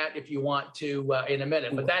depth on that if you want to in a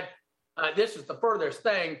minute, but this is the furthest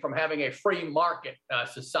thing from having a free market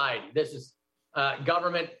society. This is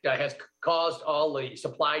government has caused all the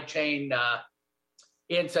supply chain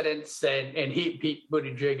incidents, and Pete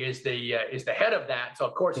Buttigieg is the head of that. So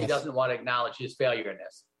of course he doesn't want to acknowledge his failure in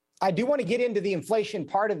this. I do want to get into the inflation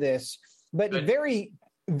part of this, but very,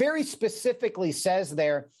 very specifically says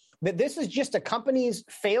there that this is just a company's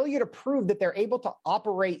failure to prove that they're able to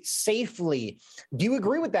operate safely. Do you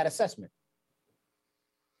agree with that assessment?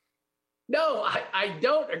 No, I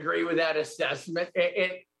don't agree with that assessment.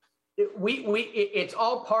 It's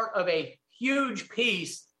all part of a huge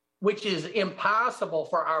piece, which is impossible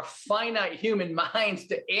for our finite human minds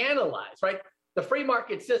to analyze, right? The free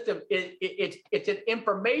market system, it's an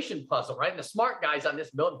information puzzle, right? And the smart guys on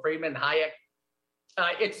this, Milton Friedman, Hayek,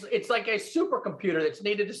 it's like a supercomputer that's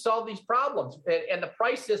needed to solve these problems, and the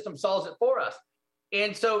price system solves it for us.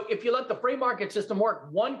 And so if you let the free market system work,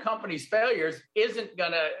 one company's failures isn't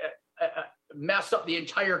going to mess up the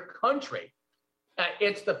entire country.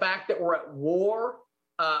 It's the fact that we're at war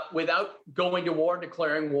without going to war and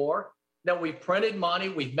declaring war, that we've printed money,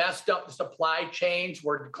 we've messed up the supply chains,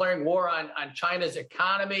 we're declaring war on China's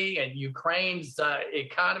economy and Ukraine's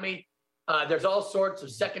economy. There's all sorts of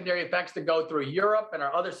secondary effects that go through Europe and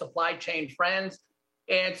our other supply chain friends.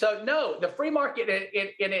 And so, no, the free market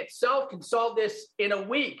in itself can solve this in a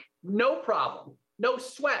week. No problem. No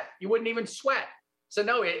sweat. You wouldn't even sweat. So,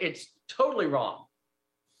 no, it's totally wrong.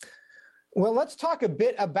 Well, let's talk a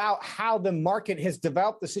bit about how the market has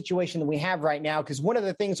developed the situation that we have right now, because one of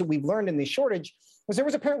the things that we've learned in the shortage was there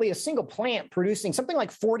was apparently a single plant producing something like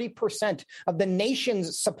 40% of the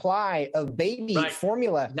nation's supply of baby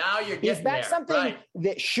formula. Now you're getting Is that there. something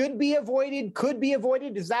that should be avoided, could be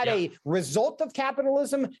avoided? Is that a result of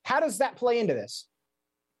capitalism? How does that play into this?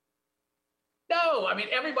 No, I mean,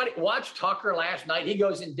 everybody watched Tucker last night. He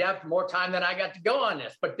goes in depth more time than I got to go on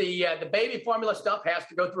this. But the baby formula stuff has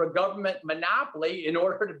to go through a government monopoly in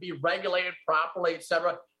order to be regulated properly, et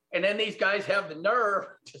cetera. And then these guys have the nerve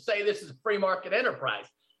to say this is a free market enterprise.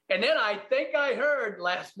 And then I think I heard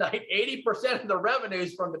last night 80% of the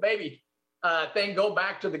revenues from the baby thing go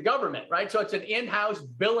back to the government, right? So it's an in-house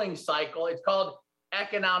billing cycle. It's called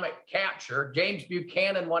economic capture. James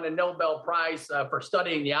Buchanan won a Nobel Prize for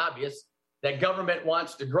studying the obvious, that government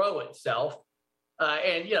wants to grow itself.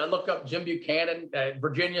 And, you know, look up Jim Buchanan,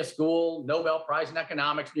 Virginia School, Nobel Prize in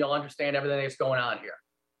economics, and you'll understand everything that's going on here.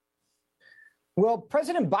 Well,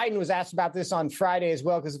 President Biden was asked about this on Friday as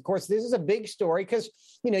well, because, of course, this is a big story because,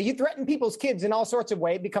 you know, you threaten people's kids in all sorts of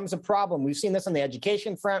ways, it becomes a problem. We've seen this on the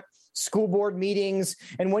education front, school board meetings.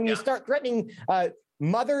 And when you start threatening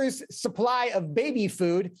mother's supply of baby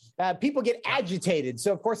food, people get agitated.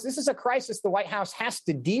 So, of course, this is a crisis the White House has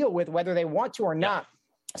to deal with, whether they want to or not.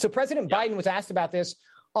 So President Biden was asked about this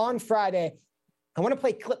on Friday. I want to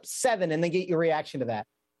play clip 7 and then get your reaction to that.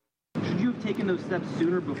 Should you have taken those steps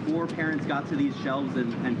sooner before parents got to these shelves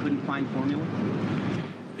and couldn't find formula?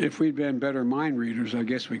 If we'd been better mind readers, I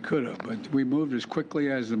guess we could have. But we moved as quickly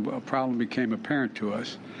as the problem became apparent to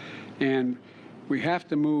us. And we have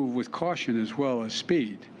to move with caution as well as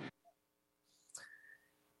speed.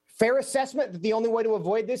 Fair assessment that the only way to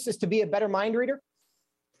avoid this is to be a better mind reader?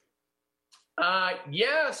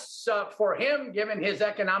 Yes, for him, given his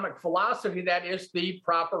economic philosophy, that is the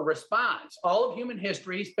proper response. All of human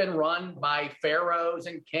history has been run by pharaohs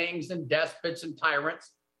and kings and despots and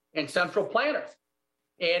tyrants and central planners.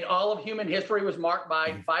 And all of human history was marked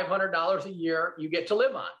by $500 a year you get to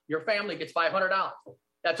live on. Your family gets $500.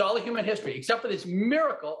 That's all of human history, except for this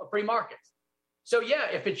miracle of free markets. So,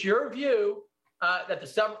 yeah, if it's your view that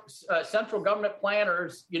the central government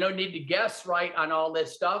planners, you know, need to guess right on all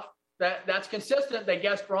this stuff, that's consistent. They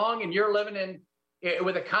guessed wrong, and you're living in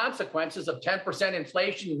with the consequences of 10%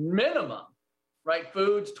 inflation minimum right?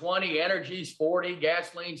 Foods, 20, energies, 40,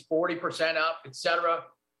 gasoline's 40% up, et cetera.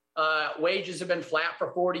 Wages have been flat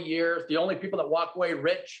for 40 years. The only people that walk away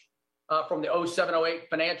rich from the 07-08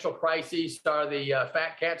 financial crisis are the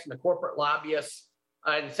fat cats and the corporate lobbyists.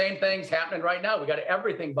 And the same thing's happening right now. We got an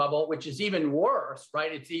everything bubble, which is even worse,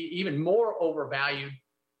 right? It's even more overvalued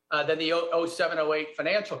than the 07-08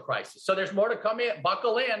 financial crisis. So there's more to come in.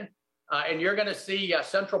 Buckle in, and you're going to see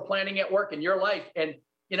central planning at work in your life. And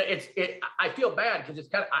you know, I feel bad because it's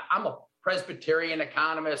kind of I'm a Presbyterian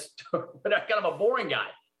economist, but I'm kind of a boring guy,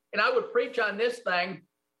 and I would preach on this thing.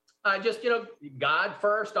 Just, you know, God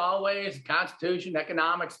first, always, Constitution,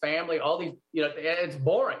 economics, family, all these, you know, it's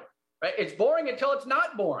boring, right? It's boring until it's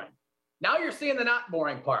not boring. Now you're seeing the not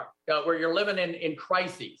boring part where you're living in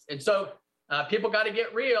crises. And so people got to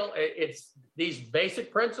get real. It's these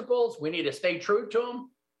basic principles. We need to stay true to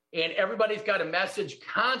them. And everybody's got a message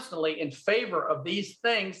constantly in favor of these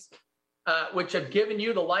things, which have given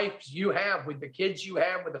you the lives you have with the kids you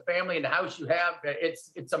have, with the family and the house you have.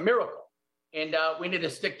 It's a miracle. And we need to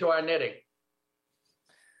stick to our knitting.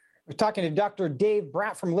 We're talking to Dr. Dave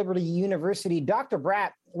Brat from Liberty University. Dr.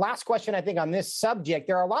 Brat, last question, I think, on this subject.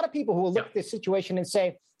 There are a lot of people who will look at this situation and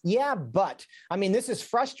say, yeah, but, I mean, this is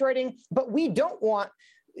frustrating, but we don't want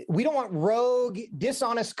rogue,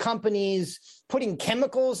 dishonest companies putting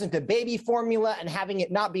chemicals into baby formula and having it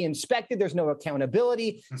not be inspected. There's no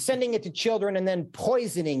accountability, sending it to children and then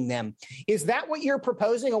poisoning them. Is that what you're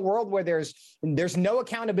proposing? A world where there's no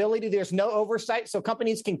accountability, there's no oversight, so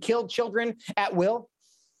companies can kill children at will?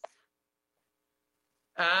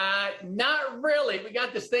 Not really. We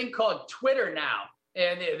got this thing called Twitter now,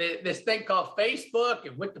 and this thing called Facebook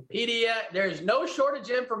and Wikipedia. There's no shortage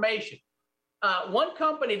of information. One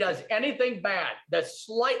company does anything bad, they're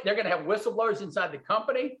going to have whistleblowers inside the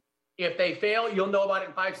company. If they fail, you'll know about it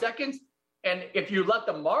in 5 seconds. And if you let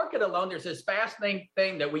the market alone, there's this fascinating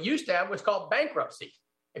thing that we used to have, what's called bankruptcy.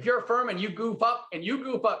 If you're a firm and you goof up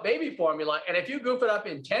baby formula, and if you goof it up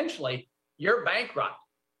intentionally, you're bankrupt.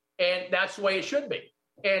 And that's the way it should be.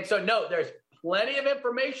 And so, no, there's plenty of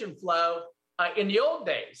information flow in the old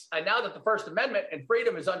days. And now that the First Amendment and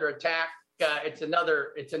freedom is under attack, it's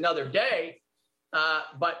another day.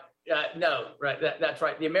 No, right. That's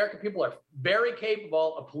right. The American people are very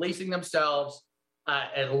capable of policing themselves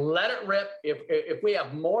and let it rip. If we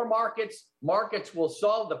have more markets will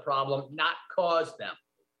solve the problem, not cause them.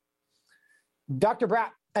 Dr.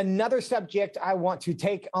 Brat, another subject I want to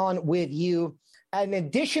take on with you, an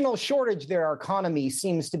additional shortage that our economy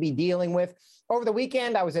seems to be dealing with. Over the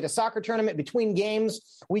weekend, I was at a soccer tournament between games.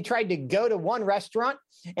 We tried to go to one restaurant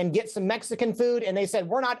and get some Mexican food, and they said,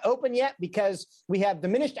 we're not open yet because we have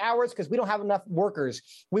diminished hours because we don't have enough workers.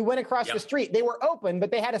 We went across the street. They were open,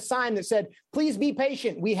 but they had a sign that said, please be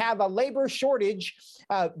patient. We have a labor shortage.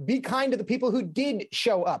 Be kind to the people who did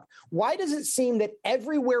show up. Why does it seem that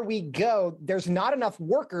everywhere we go, there's not enough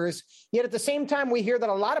workers, yet at the same time, we hear that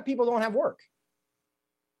a lot of people don't have work?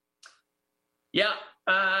 Yeah.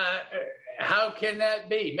 How can that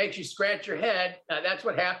be? Makes you scratch your head. That's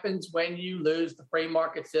what happens when you lose the free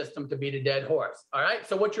market system to beat a dead horse. All right.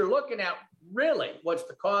 So what you're looking at, really, what's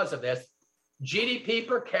the cause of this? GDP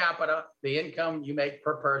per capita, the income you make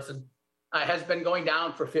per person, has been going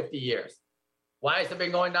down for 50 years. Why has it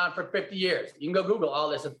been going down for 50 years? You can go Google all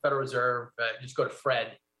this at the Federal Reserve. Just go to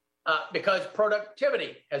Fred. Because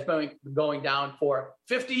productivity has been going down for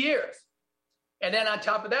 50 years. And then on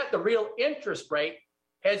top of that, the real interest rate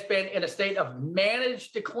has been in a state of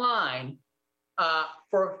managed decline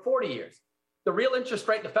for 40 years. The real interest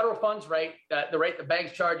rate, the federal funds rate, the rate the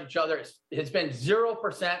banks charge each other, has been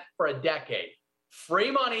 0% for a decade.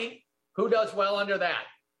 Free money, who does well under that?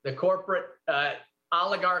 The corporate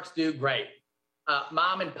oligarchs do great.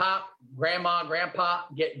 Mom and pop, grandma, grandpa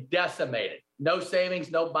get decimated. No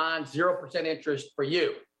savings, no bonds, 0% interest for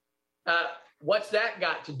you. What's that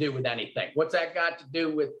got to do with anything? What's that got to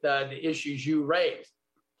do with the issues you raised?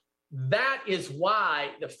 That is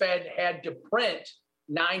why the Fed had to print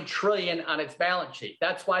 $9 trillion on its balance sheet.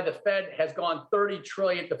 That's why the Fed has gone $30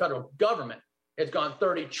 trillion, the federal government has gone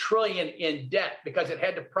 $30 trillion in debt, because it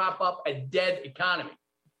had to prop up a dead economy.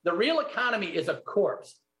 The real economy is a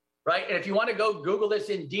corpse, right? And if you want to go Google this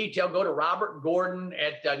in detail, go to Robert Gordon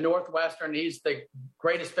at Northwestern. He's the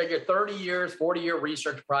greatest figure, 30 years, 40-year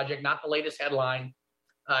research project, not the latest headline,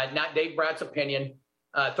 not Dave Brat's opinion,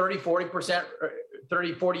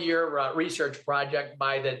 40-year research project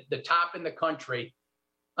by the top in the country,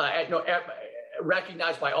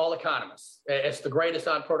 recognized by all economists. It's the greatest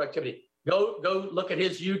on productivity. Go look at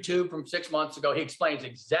his YouTube from 6 months ago. He explains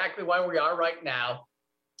exactly why we are right now.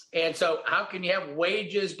 And so how can you have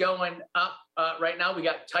wages going up right now? We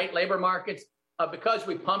got tight labor markets. because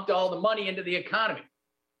we pumped all the money into the economy,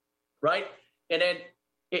 right? And then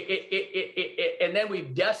and then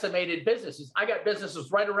we've decimated businesses. I got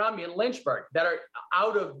businesses right around me in Lynchburg that are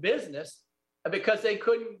out of business because they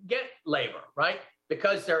couldn't get labor, right?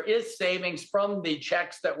 Because there is savings from the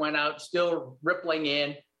checks that went out still rippling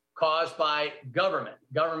in, caused by government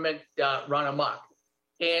run amok.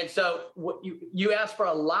 And so you ask for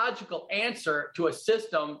a logical answer to a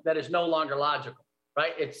system that is no longer logical,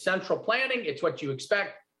 right? It's central planning. It's what you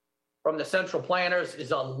expect from the central planners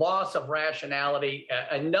is a loss of rationality,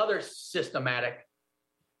 another systematic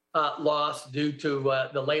loss due to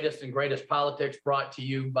the latest and greatest politics brought to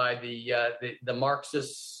you by the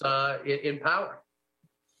Marxists in power.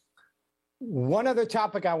 One other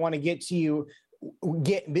topic I want to get to you,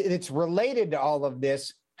 it's related to all of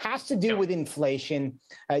this, has to do with inflation.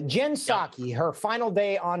 Jen Psaki, her final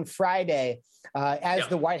day on Friday as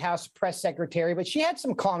the White House press secretary, but she had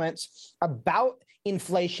some comments about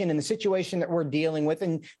inflation and the situation that we're dealing with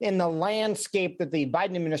and in the landscape that the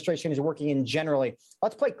Biden administration is working in generally.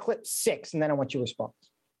 Let's play clip 6, and then I want your response.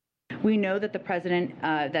 We know that the president,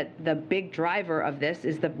 that the big driver of this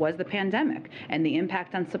was the pandemic and the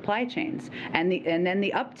impact on supply chains, and then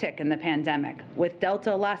the uptick in the pandemic with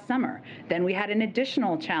Delta last summer. Then we had an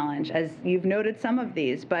additional challenge, as you've noted some of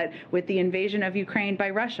these, but with the invasion of Ukraine by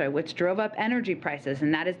Russia, which drove up energy prices,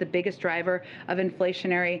 and that is the biggest driver of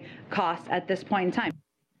inflationary costs at this point in time.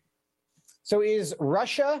 So is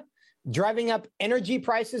Russia driving up energy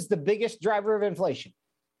prices the biggest driver of inflation?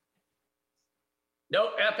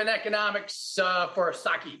 No F in economics for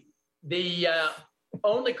Psaki. The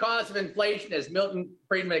only cause of inflation, as Milton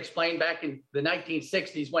Friedman explained back in the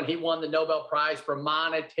 1960s when he won the Nobel Prize for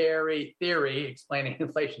monetary theory, explaining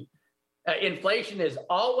inflation. Inflation is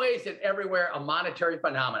always and everywhere a monetary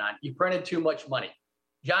phenomenon. You printed too much money.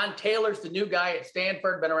 John Taylor's the new guy at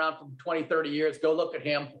Stanford, been around for 20, 30 years. Go look at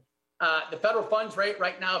him. The federal funds rate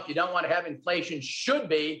right now, if you don't want to have inflation, should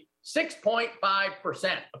be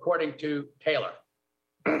 6.5%, according to Taylor.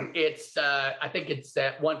 It's, I think it's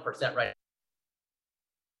at 1% right now.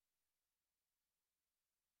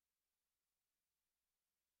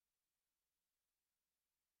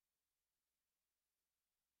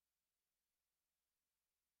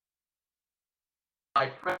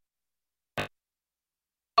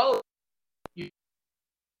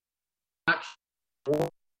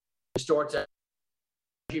 Distorts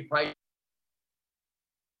energy price.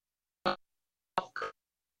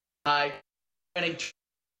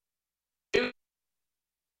 You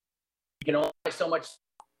can only buy so much,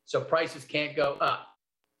 so prices can't go up.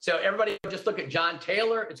 So everybody just look at John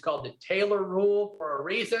Taylor. It's called the Taylor rule for a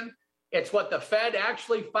reason. It's what the Fed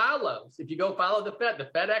actually follows. If you go follow the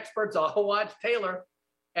Fed experts all watch Taylor,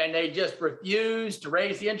 and they just refuse to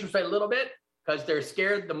raise the interest rate a little bit because they're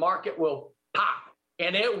scared the market will pop,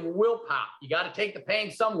 and it will pop. You got to take the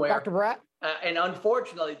pain somewhere. Dr. Brat? And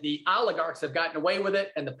unfortunately, the oligarchs have gotten away with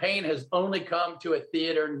it, and the pain has only come to a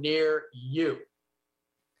theater near you.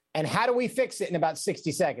 And how do we fix it in about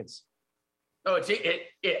 60 seconds? Oh,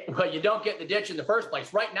 well, you don't get in the ditch in the first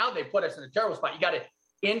place. Right now, they put us in a terrible spot. You got to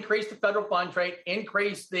increase the federal funds rate,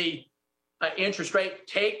 increase the interest rate,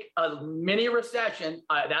 take a mini recession.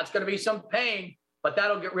 That's going to be some pain, but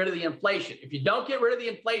that'll get rid of the inflation. If you don't get rid of the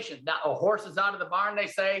inflation, a horse is out of the barn, they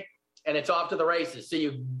say, and it's off to the races. So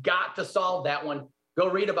you've got to solve that one. Go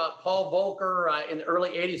read about Paul Volcker in the early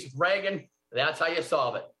 80s with Reagan. That's how you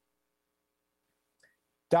solve it.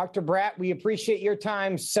 Dr. Brat, we appreciate your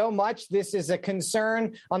time so much. This is a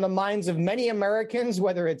concern on the minds of many Americans,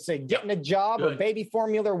 whether it's getting a job or baby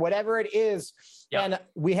formula or whatever it is. And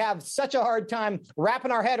we have such a hard time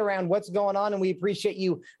wrapping our head around what's going on, and we appreciate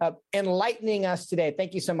you enlightening us today.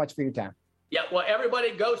 Thank you so much for your time. Yeah, well,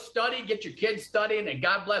 everybody go study, get your kids studying, and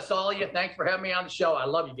God bless all of you. Thanks for having me on the show. I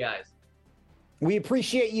love you guys. We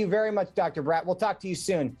appreciate you very much, Dr. Brat. We'll talk to you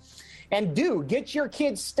soon. And do get your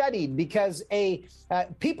kids studied, because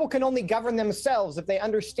people can only govern themselves if they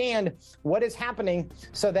understand what is happening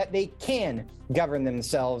so that they can govern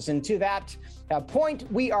themselves. And to that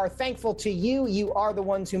point, we are thankful to you. You are the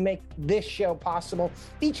ones who make this show possible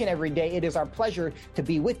each and every day. It is our pleasure to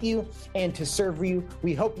be with you and to serve you.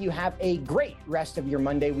 We hope you have a great rest of your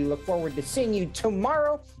Monday. We look forward to seeing you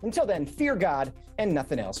tomorrow. Until then, fear God and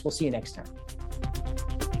nothing else. We'll see you next time.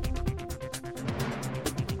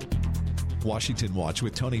 Washington Watch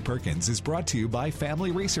with Tony Perkins is brought to you by Family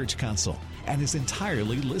Research Council and is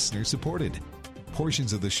entirely listener-supported.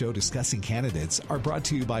 Portions of the show discussing candidates are brought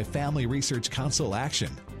to you by Family Research Council Action.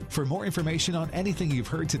 For more information on anything you've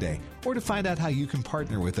heard today, or to find out how you can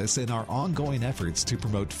partner with us in our ongoing efforts to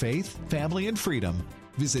promote faith, family, and freedom,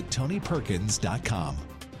 visit TonyPerkins.com.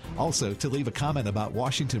 Also, to leave a comment about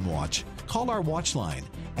Washington Watch, call our watch line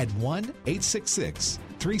at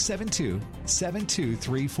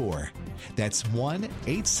 1-866-372-7234. That's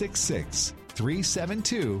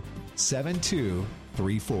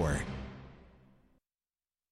 1-866-372-7234.